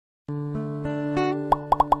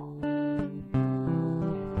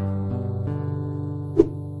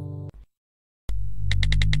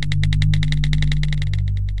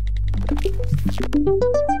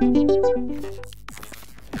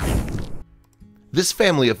This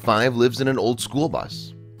family of 5 lives in an old school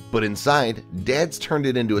bus, but inside, Dad's turned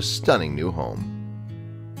it into a stunning new home.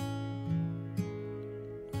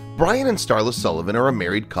 Brian and Starla Sullivan are a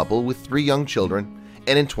married couple with 3 young children,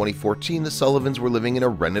 and in 2014 the Sullivans were living in a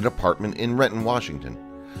rented apartment in Renton, Washington.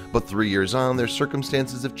 But 3 years on, their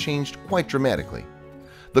circumstances have changed quite dramatically.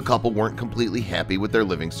 The couple weren't completely happy with their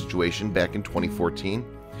living situation back in 2014.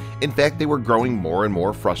 In fact, they were growing more and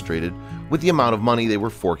more frustrated with the amount of money they were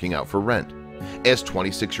forking out for rent. As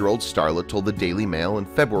 26-year-old Starla told the Daily Mail in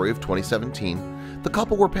February of 2017, the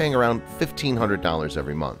couple were paying around $1,500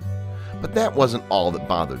 every month. But that wasn't all that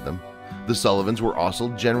bothered them. The Sullivans were also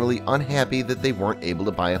generally unhappy that they weren't able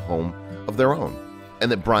to buy a home of their own,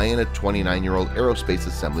 and that Brian, a 29-year-old aerospace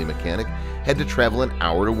assembly mechanic, had to travel an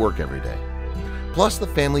hour to work every day. Plus, the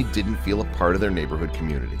family didn't feel a part of their neighborhood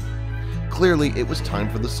community. Clearly, it was time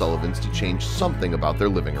for the Sullivans to change something about their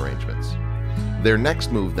living arrangements. Their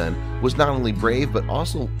next move, then, was not only brave but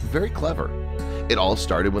also very clever. It all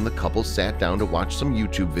started when the couple sat down to watch some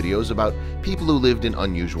YouTube videos about people who lived in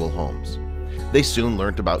unusual homes. They soon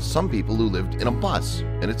learned about some people who lived in a bus,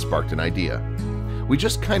 and it sparked an idea. "We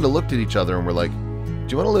just kind of looked at each other and were like, 'Do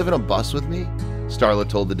you want to live in a bus with me?'" Starla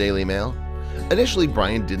told the Daily Mail. Initially,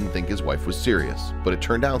 Brian didn't think his wife was serious, but it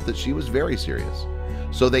turned out that she was very serious.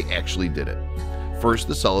 So they actually did it. First,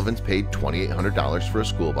 the Sullivans paid $2,800 for a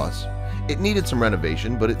school bus. It needed some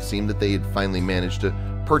renovation, but it seemed that they had finally managed to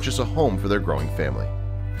purchase a home for their growing family.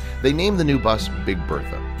 They named the new bus Big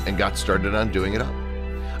Bertha and got started on doing it up.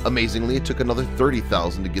 Amazingly, it took another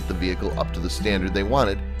 $30,000 to get the vehicle up to the standard they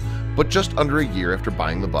wanted, but just under a year after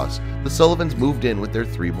buying the bus, the Sullivans moved in with their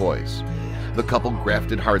 3 boys. The couple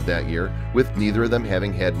grafted hard that year, with neither of them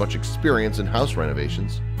having had much experience in house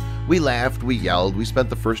renovations. "We laughed, we yelled, we spent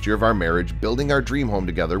the first year of our marriage building our dream home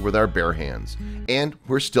together with our bare hands. And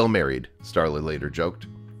we're still married," Starla later joked.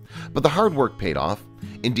 But the hard work paid off.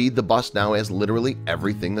 Indeed, the bus now has literally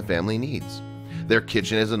everything the family needs. Their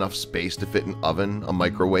kitchen has enough space to fit an oven, a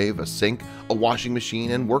microwave, a sink, a washing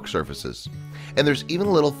machine, and work surfaces. And there's even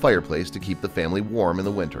a little fireplace to keep the family warm in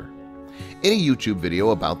the winter. In a YouTube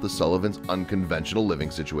video about the Sullivans' unconventional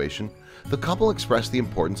living situation, the couple expressed the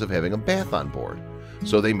importance of having a bath on board,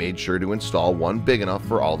 so they made sure to install one big enough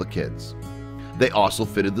for all the kids. They also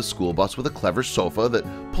fitted the school bus with a clever sofa that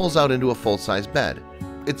pulls out into a full-size bed.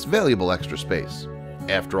 It's valuable extra space.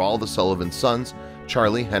 After all, the Sullivan sons,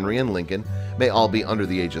 Charlie, Henry, and Lincoln, may all be under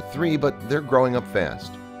the age of 3, but they're growing up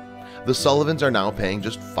fast. The Sullivans are now paying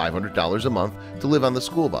just $500 a month to live on the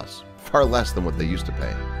school bus, far less than what they used to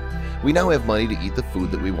pay. "We now have money to eat the food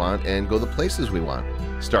that we want and go the places we want,"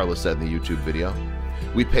 Starla said in the YouTube video.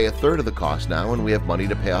 "We pay a third of the cost now, and we have money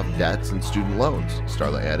to pay off debts and student loans,"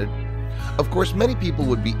 Starla added. Of course, many people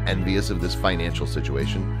would be envious of this financial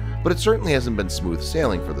situation, but it certainly hasn't been smooth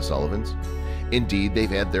sailing for the Sullivans. Indeed, they've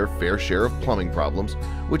had their fair share of plumbing problems,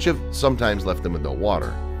 which have sometimes left them with no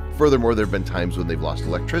water. Furthermore, there have been times when they've lost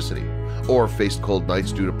electricity or faced cold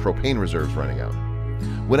nights due to propane reserves running out.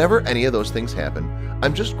 "Whenever any of those things happen,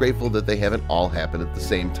 I'm just grateful that they haven't all happened at the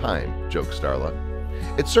same time," joked Starla.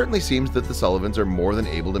 It certainly seems that the Sullivans are more than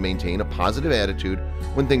able to maintain a positive attitude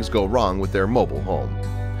when things go wrong with their mobile home.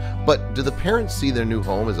 But do the parents see their new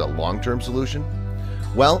home as a long-term solution?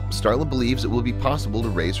 Well, Starla believes it will be possible to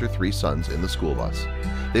raise her 3 sons in the school bus.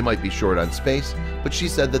 They might be short on space, but she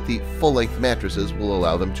said that the full-length mattresses will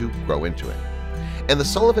allow them to grow into it. And the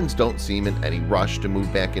Sullivans don't seem in any rush to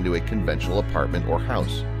move back into a conventional apartment or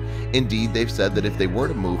house. Indeed, they've said that if they were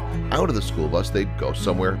to move out of the school bus, they'd go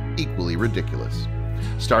somewhere equally ridiculous.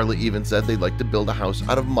 Starla even said they'd like to build a house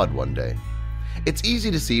out of mud one day. It's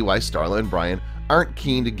easy to see why Starla and Brian aren't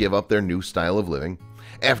keen to give up their new style of living.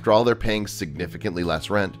 After all, they're paying significantly less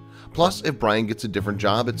rent. Plus, if Brian gets a different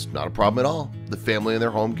job, it's not a problem at all. The family and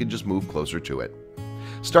their home can just move closer to it.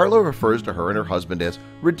 Starla refers to her and her husband as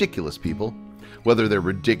ridiculous people. Whether they're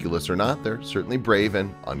ridiculous or not, they're certainly brave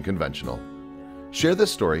and unconventional. Share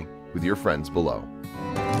this story with your friends below.